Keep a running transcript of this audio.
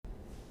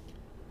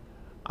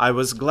I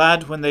was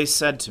glad when they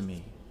said to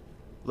me,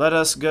 "Let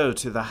us go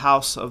to the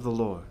house of the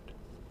Lord."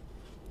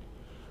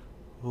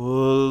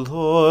 O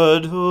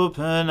Lord,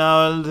 open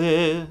our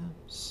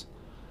lips,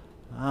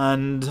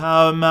 and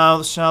our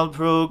mouth shall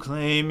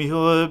proclaim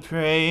your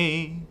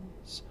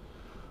praise.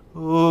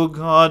 O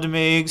God,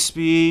 make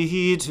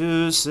speed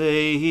to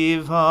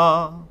save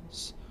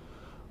us.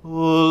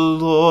 O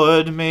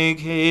Lord, make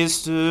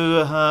haste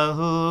to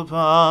help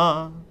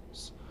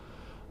us.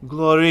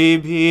 Glory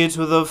be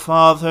to the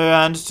Father,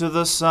 and to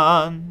the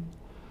Son,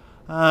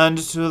 and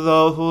to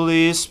the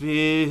Holy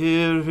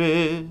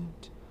Spirit,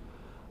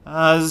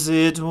 as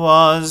it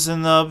was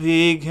in the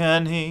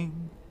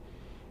beginning,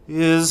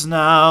 is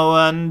now,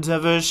 and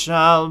ever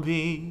shall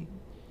be,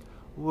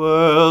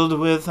 world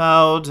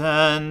without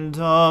end.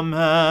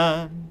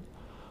 Amen.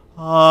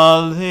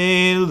 Alleluia.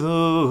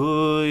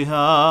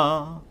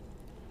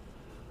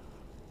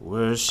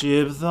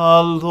 Worship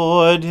the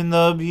Lord in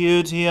the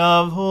beauty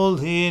of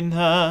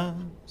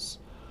holiness.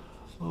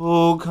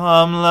 O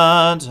come,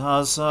 let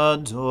us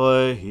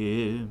adore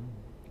him.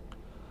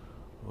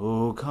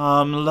 O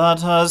come,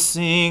 let us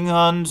sing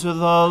unto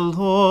the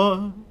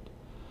Lord.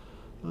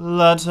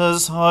 Let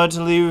us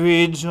heartily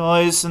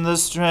rejoice in the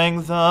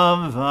strength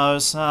of our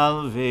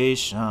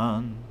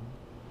salvation.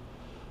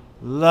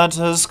 Let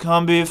us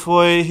come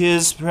before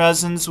his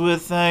presence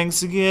with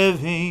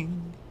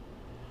thanksgiving,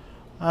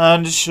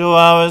 and show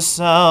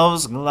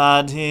ourselves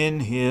glad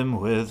in him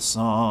with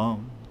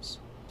psalms.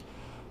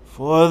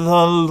 For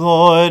the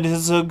Lord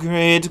is a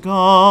great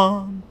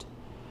God,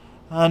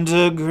 and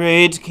a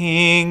great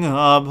King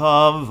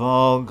above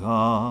all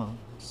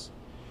gods.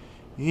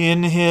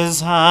 In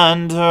his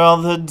hand are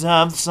all the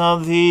depths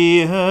of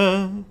the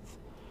earth,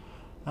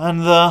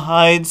 and the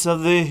heights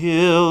of the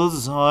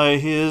hills are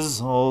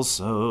his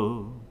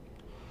also.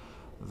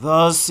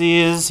 The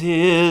sea is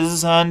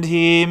his, and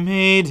he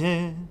made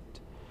it,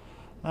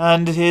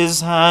 and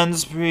his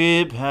hands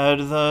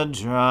prepared the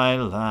dry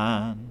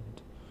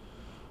land.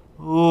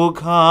 O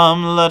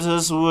come, let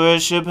us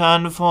worship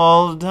and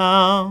fall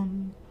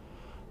down,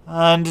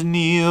 and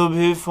kneel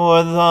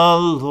before the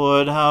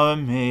Lord our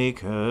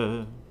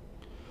Maker.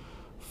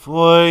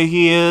 For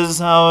he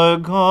is our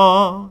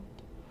God,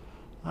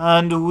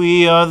 and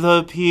we are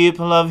the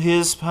people of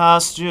his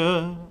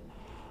pasture,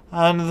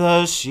 and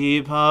the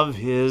sheep of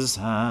his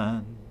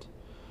hand.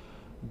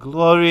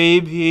 Glory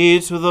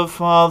be to the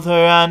Father,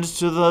 and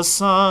to the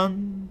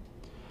Son,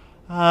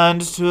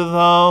 and to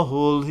the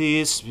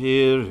Holy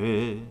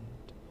Spirit,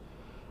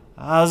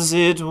 as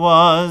it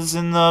was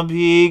in the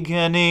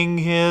beginning,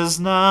 is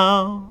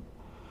now,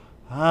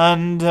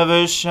 and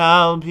ever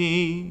shall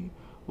be,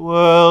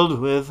 world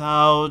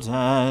without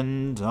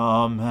end.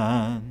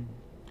 Amen.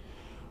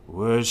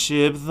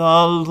 Worship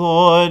the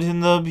Lord in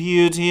the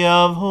beauty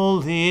of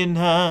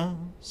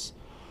holiness.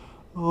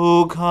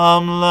 O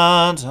come,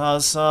 let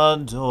us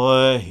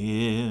adore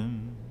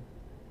him.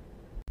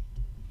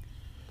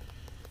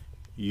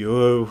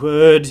 Your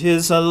word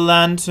is a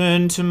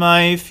lantern to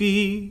my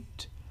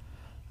feet,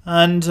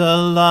 and a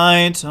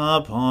light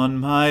upon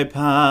my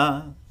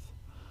path.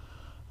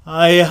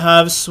 I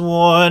have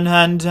sworn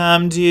and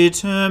am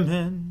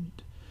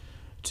determined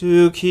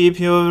to keep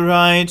your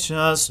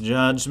righteous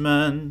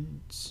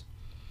judgments.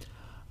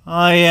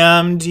 I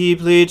am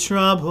deeply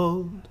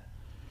troubled.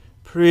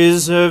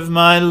 Preserve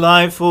my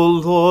life, O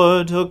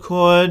Lord,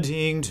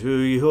 according to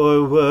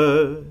your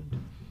word.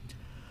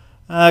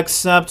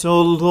 Accept,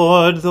 O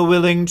Lord, the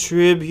willing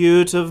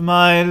tribute of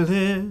my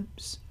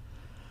lips,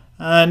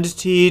 and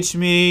teach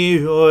me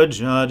your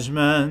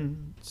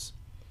judgments.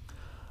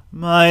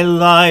 My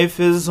life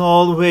is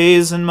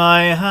always in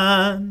my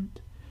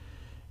hand,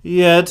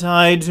 yet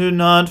I do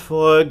not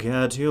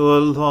forget your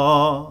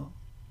law.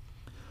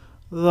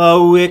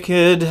 The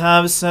wicked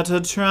have set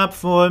a trap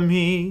for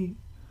me,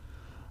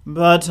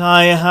 but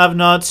I have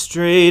not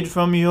strayed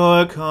from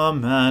your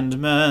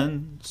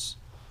commandments.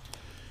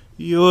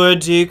 Your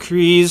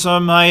decrees are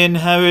my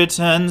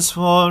inheritance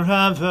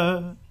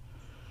forever.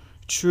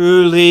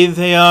 Truly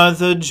they are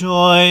the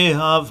joy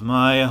of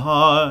my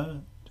heart.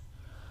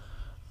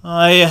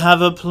 I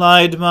have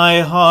applied my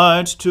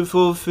heart to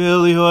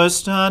fulfill your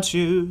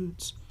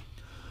statutes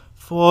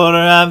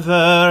forever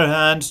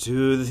and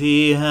to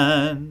the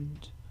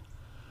end.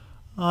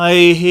 I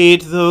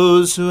hate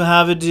those who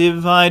have a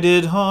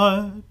divided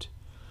heart,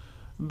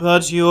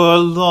 but your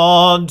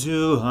law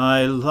do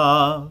I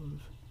love.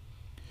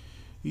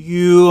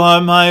 You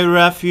are my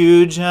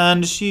refuge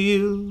and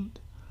shield.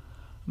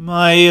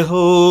 My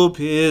hope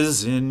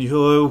is in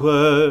your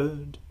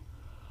word.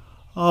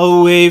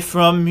 Away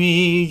from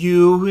me,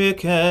 you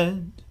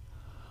wicked.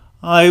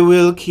 I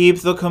will keep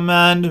the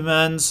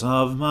commandments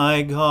of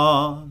my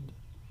God.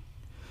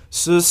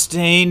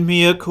 Sustain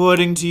me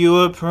according to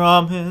your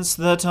promise,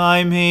 that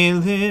I may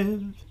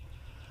live,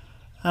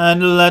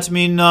 and let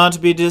me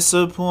not be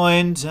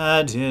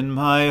disappointed in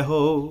my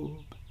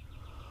hope.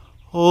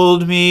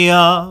 Hold me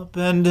up,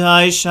 and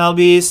I shall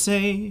be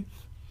safe,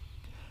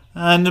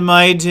 and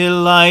my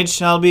delight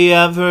shall be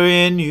ever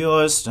in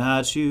your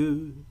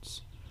statutes.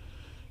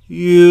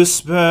 You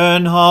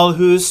spurn all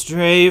who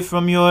stray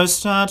from your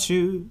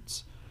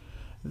statutes.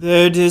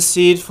 Their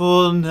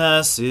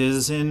deceitfulness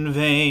is in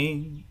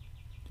vain.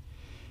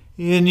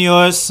 In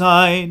your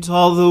sight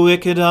all the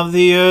wicked of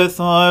the earth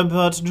are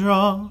but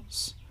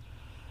dross.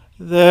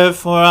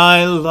 Therefore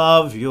I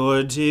love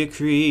your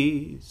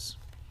decrees.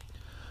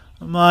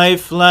 My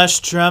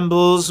flesh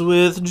trembles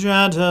with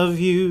dread of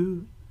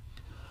you.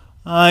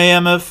 I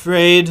am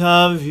afraid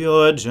of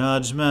your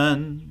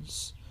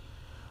judgments.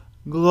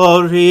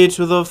 Glory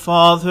to the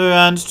Father,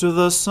 and to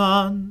the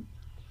Son,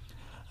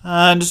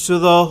 and to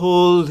the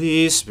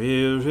Holy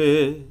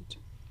Spirit,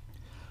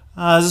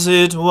 as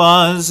it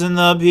was in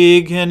the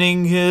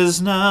beginning,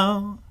 is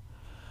now,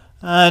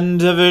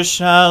 and ever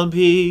shall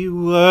be,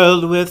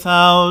 world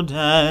without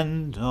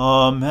end.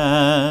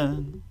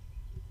 Amen.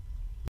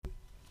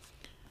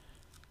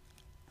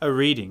 A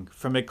reading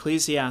from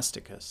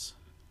Ecclesiasticus.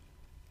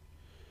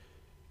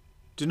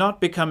 Do not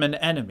become an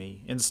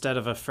enemy instead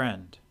of a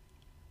friend,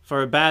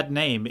 for a bad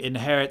name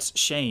inherits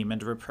shame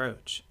and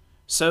reproach.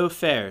 So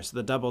fares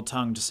the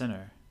double-tongued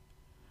sinner.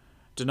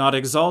 Do not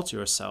exalt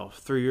yourself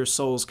through your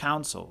soul's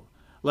counsel,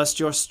 lest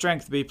your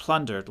strength be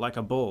plundered like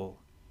a bull.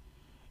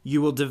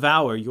 You will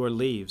devour your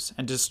leaves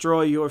and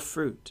destroy your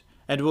fruit,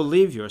 and will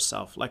leave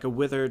yourself like a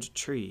withered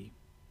tree.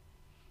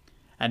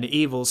 An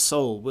evil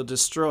soul will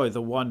destroy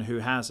the one who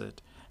has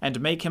it, and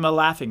make him a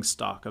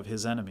laughingstock of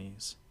his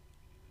enemies.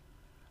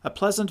 A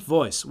pleasant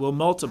voice will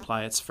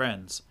multiply its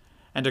friends,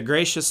 and a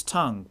gracious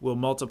tongue will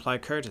multiply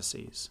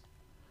courtesies.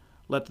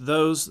 Let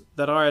those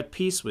that are at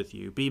peace with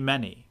you be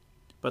many,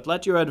 but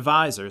let your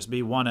advisers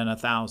be 1 in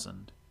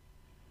 1,000.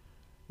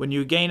 When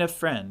you gain a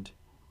friend,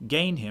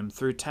 gain him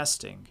through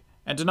testing,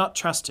 and do not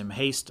trust him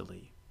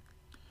hastily.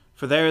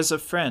 For there is a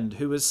friend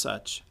who is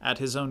such at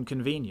his own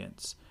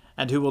convenience,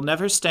 and who will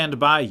never stand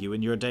by you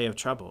in your day of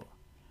trouble.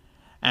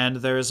 And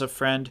there is a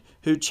friend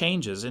who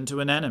changes into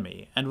an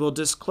enemy, and will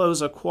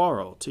disclose a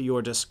quarrel to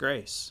your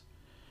disgrace.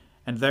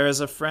 And there is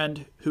a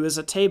friend who is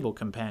a table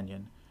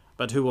companion,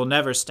 but who will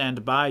never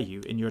stand by you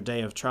in your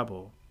day of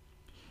trouble.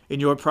 In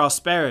your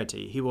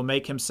prosperity he will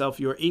make himself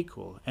your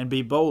equal, and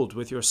be bold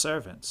with your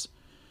servants.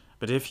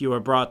 But if you are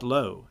brought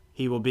low,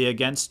 he will be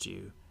against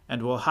you,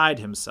 and will hide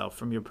himself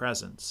from your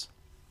presence.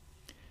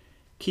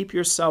 Keep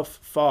yourself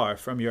far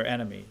from your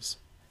enemies,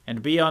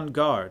 and be on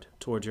guard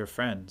toward your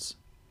friends.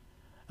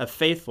 A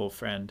faithful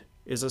friend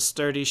is a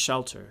sturdy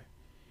shelter.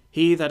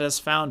 He that has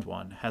found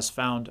one has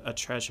found a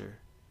treasure.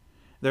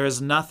 There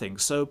is nothing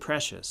so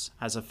precious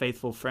as a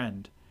faithful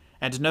friend,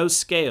 and no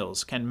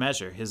scales can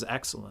measure his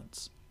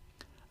excellence.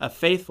 A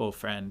faithful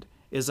friend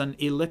is an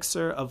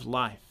elixir of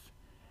life,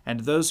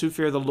 and those who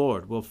fear the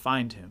Lord will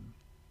find him.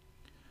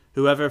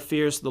 Whoever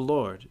fears the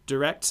Lord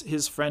directs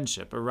his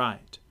friendship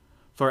aright,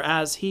 for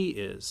as he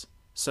is,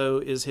 so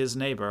is his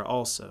neighbor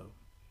also.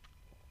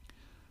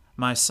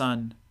 My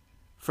son,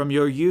 from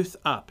your youth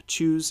up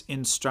choose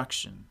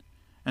instruction,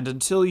 and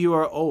until you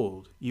are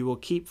old you will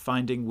keep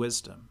finding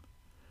wisdom.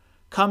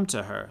 Come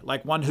to her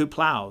like one who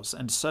plows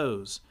and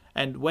sows,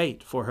 and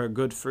wait for her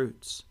good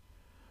fruits.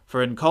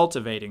 For in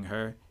cultivating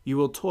her you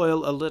will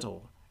toil a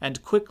little,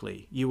 and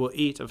quickly you will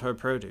eat of her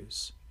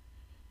produce.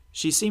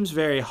 She seems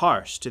very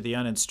harsh to the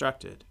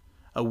uninstructed.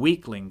 A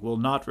weakling will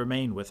not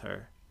remain with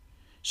her.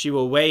 She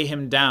will weigh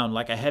him down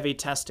like a heavy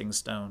testing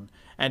stone,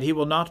 and he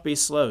will not be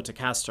slow to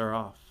cast her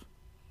off.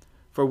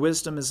 For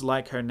wisdom is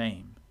like her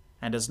name,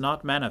 and is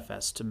not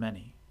manifest to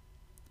many.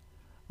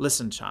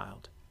 Listen,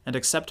 child, and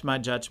accept my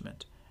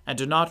judgment, and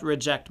do not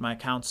reject my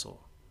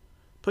counsel.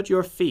 Put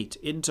your feet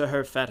into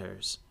her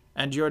fetters,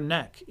 and your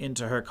neck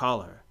into her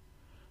collar.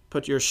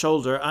 Put your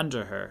shoulder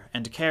under her,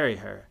 and carry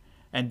her,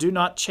 and do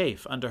not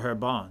chafe under her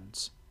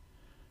bonds.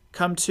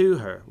 Come to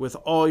her with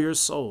all your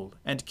soul,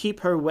 and keep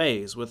her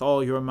ways with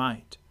all your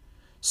might.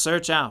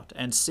 Search out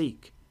and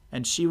seek,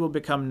 and she will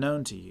become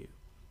known to you.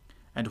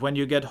 And when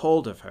you get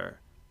hold of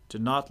her, do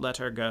not let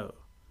her go.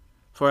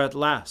 For at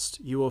last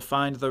you will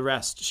find the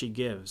rest she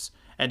gives,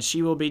 and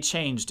she will be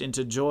changed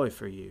into joy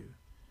for you.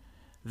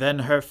 Then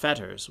her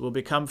fetters will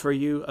become for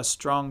you a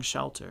strong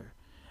shelter,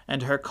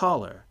 and her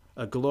collar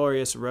a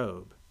glorious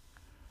robe.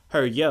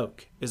 Her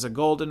yoke is a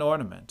golden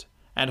ornament,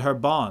 and her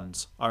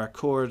bonds are a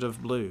cord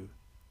of blue.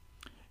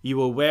 You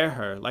will wear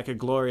her like a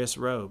glorious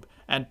robe,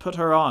 and put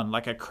her on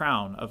like a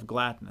crown of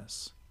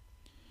gladness.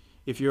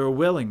 If you are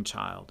willing,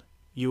 child,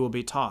 you will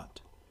be taught,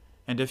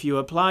 and if you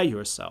apply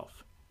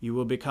yourself, you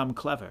will become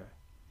clever.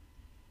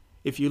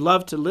 If you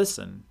love to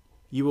listen,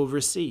 you will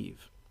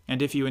receive,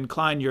 and if you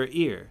incline your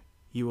ear,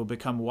 you will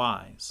become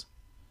wise.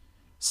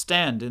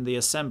 Stand in the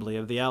assembly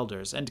of the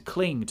elders, and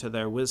cling to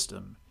their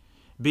wisdom.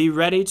 Be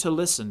ready to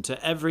listen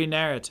to every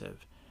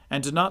narrative,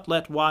 and do not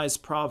let wise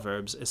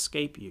proverbs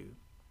escape you.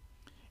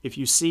 If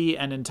you see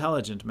an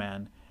intelligent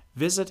man,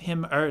 visit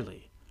him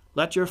early.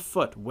 Let your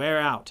foot wear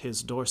out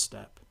his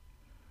doorstep.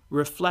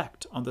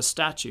 Reflect on the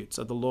statutes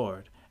of the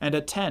Lord, and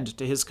attend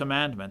to his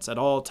commandments at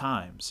all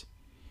times.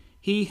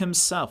 He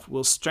himself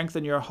will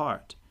strengthen your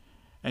heart,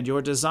 and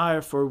your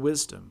desire for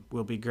wisdom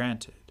will be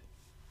granted.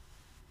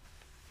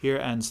 Here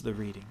ends the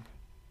reading.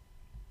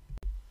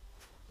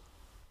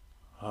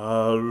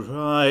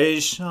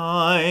 Arise,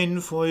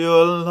 shine, for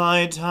your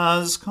light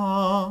has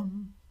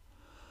come,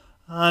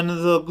 and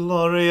the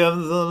glory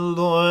of the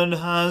Lord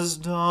has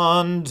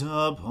dawned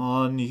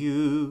upon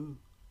you.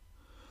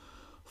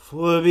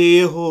 For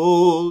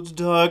behold,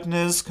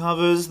 darkness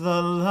covers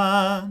the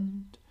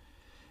land,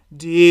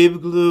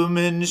 deep gloom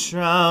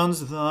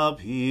enshrouds the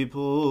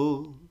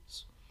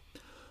peoples.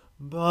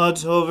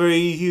 But over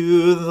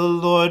you the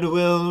Lord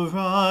will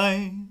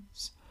rise,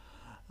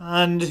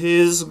 and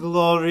his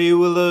glory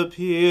will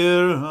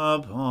appear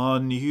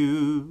upon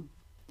you.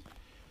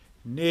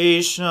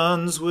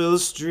 Nations will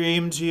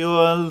stream to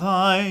your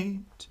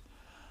light,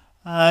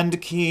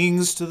 and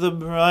kings to the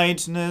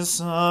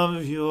brightness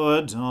of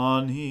your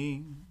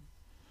dawning.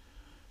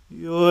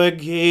 Your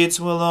gates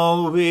will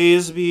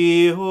always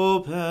be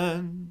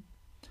open.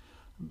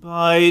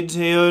 By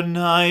day or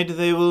night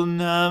they will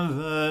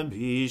never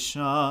be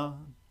shut.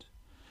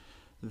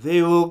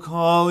 They will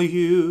call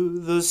you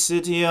the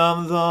city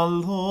of the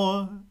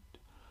Lord,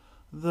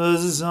 the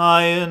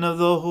Zion of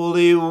the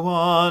Holy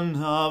One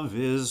of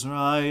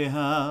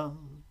Israel.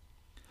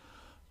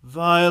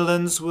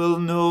 Violence will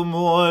no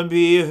more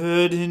be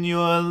heard in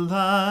your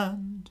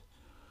land,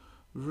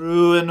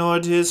 ruin or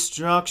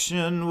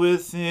destruction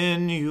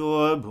within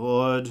your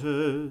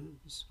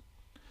borders.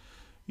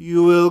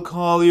 You will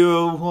call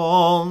your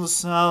walls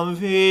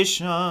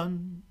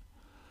salvation,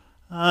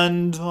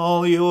 and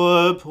all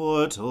your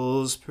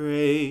portals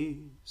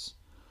praise.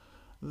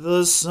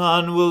 The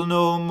sun will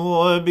no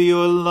more be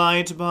your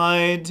light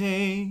by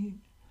day.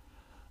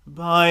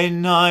 By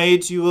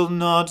night you will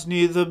not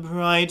need the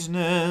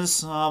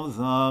brightness of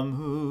the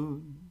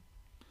moon.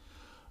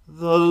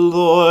 The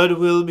Lord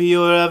will be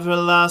your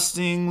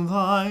everlasting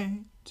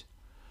light,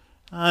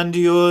 and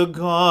your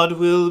God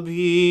will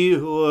be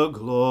your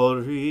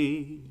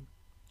glory.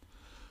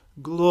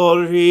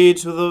 Glory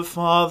to the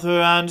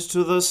Father, and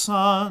to the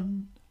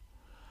Son,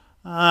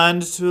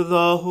 and to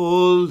the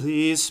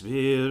Holy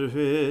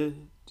Spirit,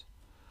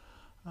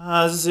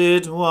 as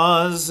it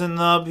was in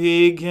the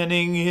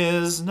beginning,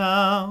 is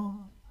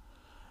now,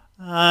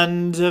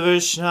 and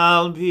ever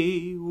shall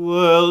be,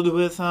 world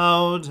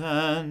without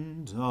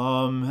end.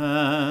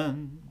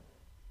 Amen.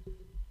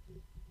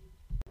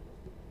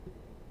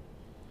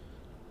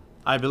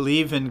 I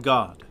believe in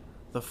God,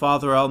 the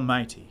Father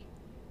Almighty,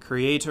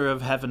 creator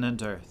of heaven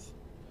and earth.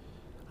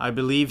 I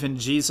believe in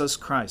Jesus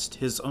Christ,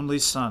 his only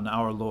Son,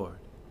 our Lord.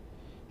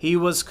 He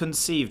was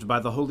conceived by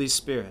the Holy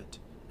Spirit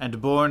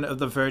and born of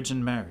the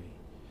Virgin Mary.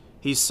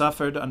 He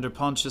suffered under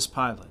Pontius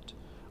Pilate,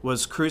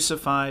 was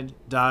crucified,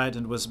 died,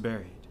 and was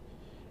buried.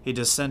 He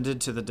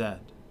descended to the dead.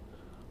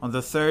 On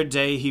the third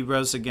day he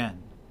rose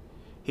again.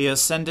 He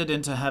ascended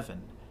into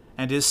heaven,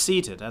 and is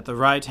seated at the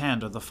right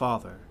hand of the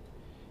Father.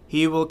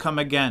 He will come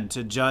again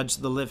to judge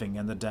the living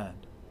and the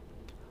dead.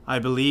 I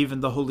believe in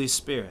the Holy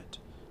Spirit,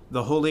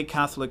 the Holy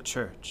Catholic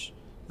Church,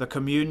 the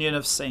communion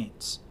of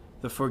saints,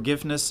 the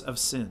forgiveness of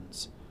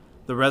sins,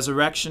 the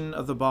resurrection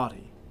of the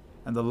body,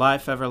 and the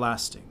life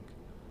everlasting.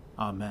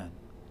 Amen.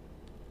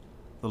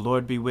 The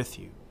Lord be with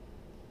you.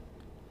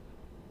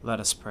 Let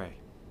us pray.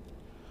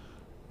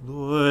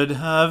 Lord,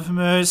 have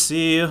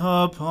mercy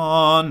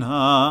upon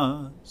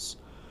us.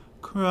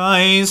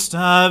 Christ,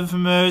 have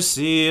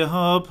mercy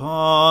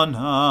upon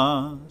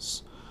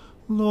us.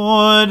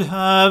 Lord,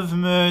 have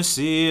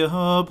mercy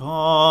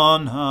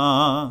upon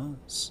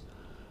us.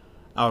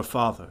 Our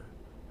Father,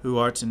 who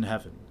art in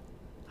heaven,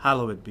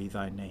 hallowed be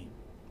thy name.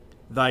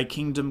 Thy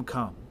kingdom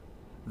come,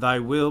 thy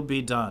will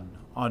be done,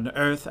 on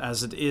earth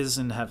as it is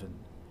in heaven.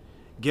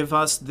 Give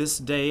us this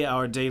day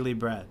our daily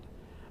bread,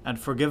 and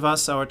forgive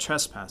us our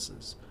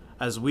trespasses,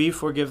 as we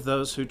forgive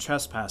those who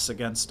trespass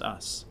against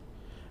us.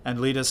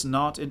 And lead us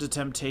not into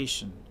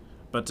temptation,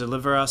 but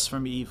deliver us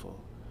from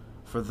evil.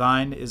 For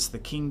thine is the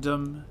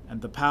kingdom,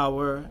 and the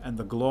power, and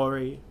the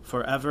glory,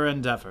 forever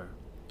and ever.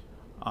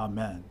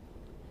 Amen.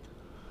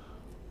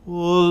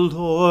 O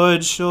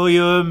Lord, show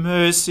your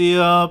mercy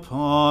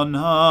upon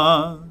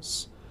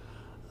us,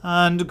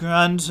 and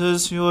grant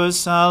us your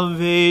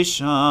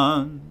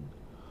salvation.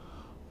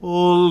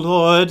 O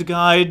Lord,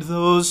 guide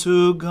those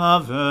who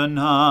govern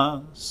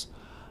us,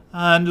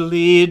 and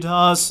lead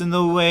us in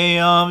the way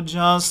of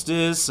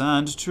justice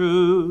and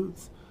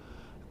truth.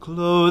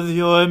 Clothe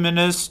your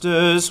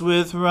ministers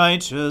with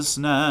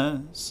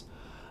righteousness,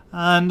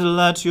 and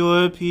let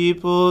your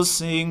people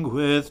sing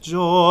with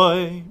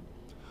joy.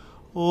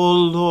 O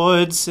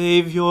Lord,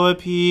 save your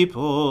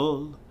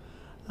people,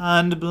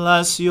 and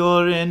bless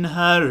your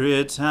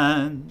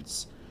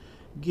inheritance.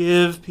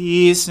 Give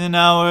peace in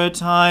our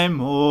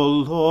time, O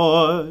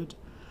Lord,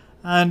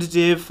 and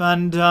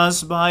defend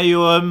us by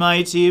your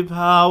mighty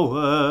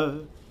power.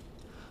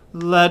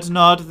 Let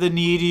not the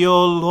needy,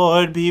 O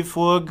Lord, be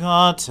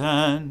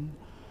forgotten,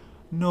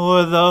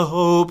 nor the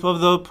hope of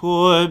the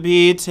poor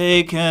be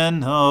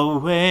taken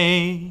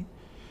away.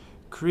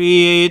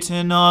 Create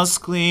in us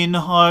clean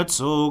hearts,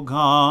 O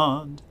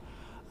God,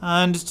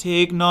 and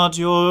take not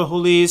your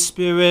Holy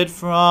Spirit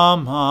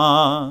from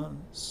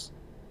us.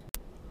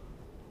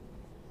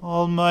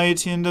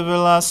 Almighty and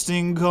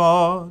everlasting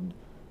God,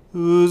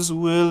 whose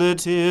will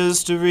it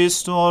is to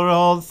restore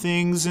all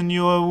things in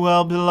your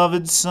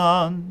well-beloved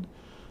Son,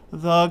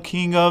 the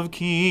King of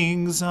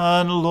kings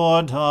and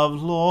Lord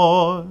of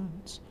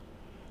lords,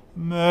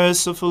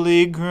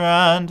 mercifully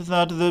grant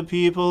that the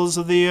peoples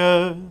of the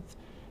earth,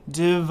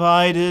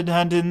 divided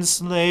and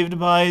enslaved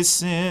by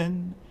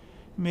sin,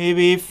 may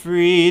be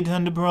freed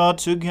and brought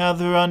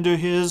together under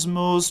his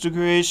most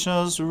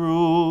gracious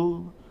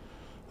rule,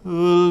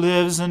 who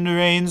lives and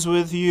reigns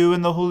with you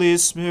in the Holy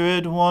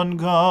Spirit, one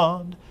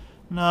God,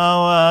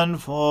 now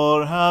and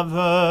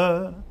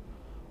forever.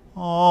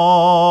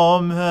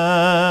 Amen.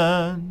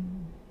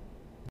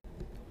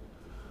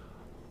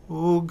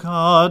 O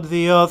God,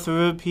 the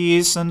author of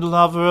peace and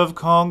lover of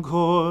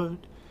concord,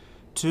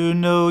 to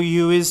know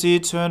you is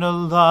eternal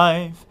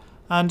life,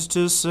 and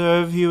to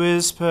serve you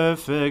is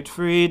perfect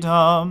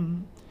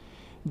freedom.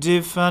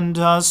 Defend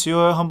us,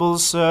 your humble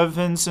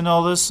servants, in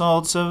all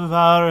assaults of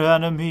our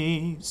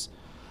enemies,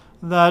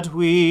 that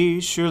we,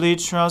 surely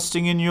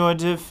trusting in your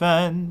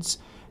defense,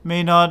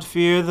 may not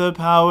fear the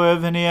power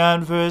of any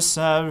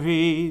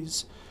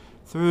adversaries,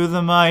 through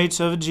the might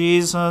of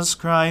Jesus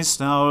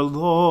Christ our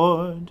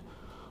Lord.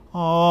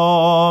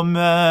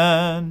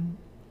 Amen.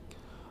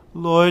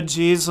 Lord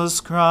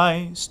Jesus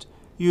Christ,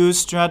 you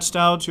stretched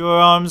out your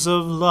arms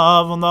of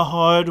love on the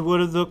hard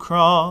wood of the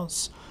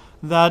cross,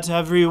 that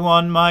every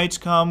one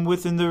might come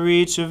within the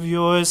reach of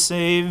your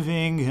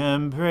saving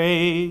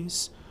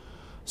embrace.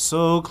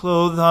 So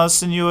clothe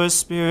us in your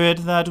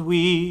Spirit, that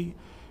we,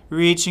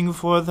 reaching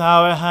forth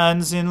our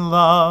hands in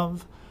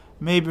love,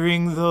 may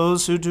bring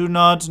those who do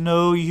not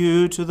know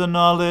you to the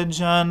knowledge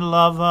and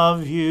love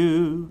of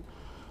you,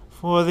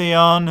 for the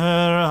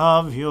honor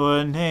of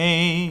your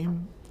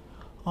name.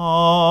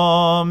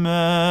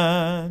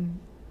 Amen.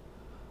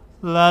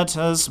 Let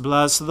us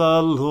bless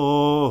the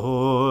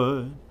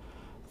Lord.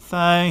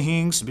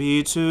 Thanks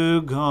be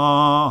to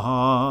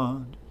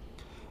God.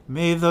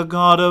 May the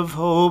God of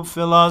hope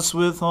fill us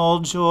with all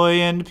joy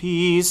and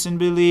peace in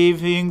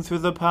believing through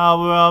the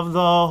power of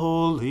the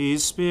Holy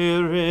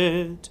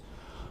Spirit.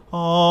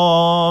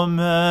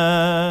 Amen.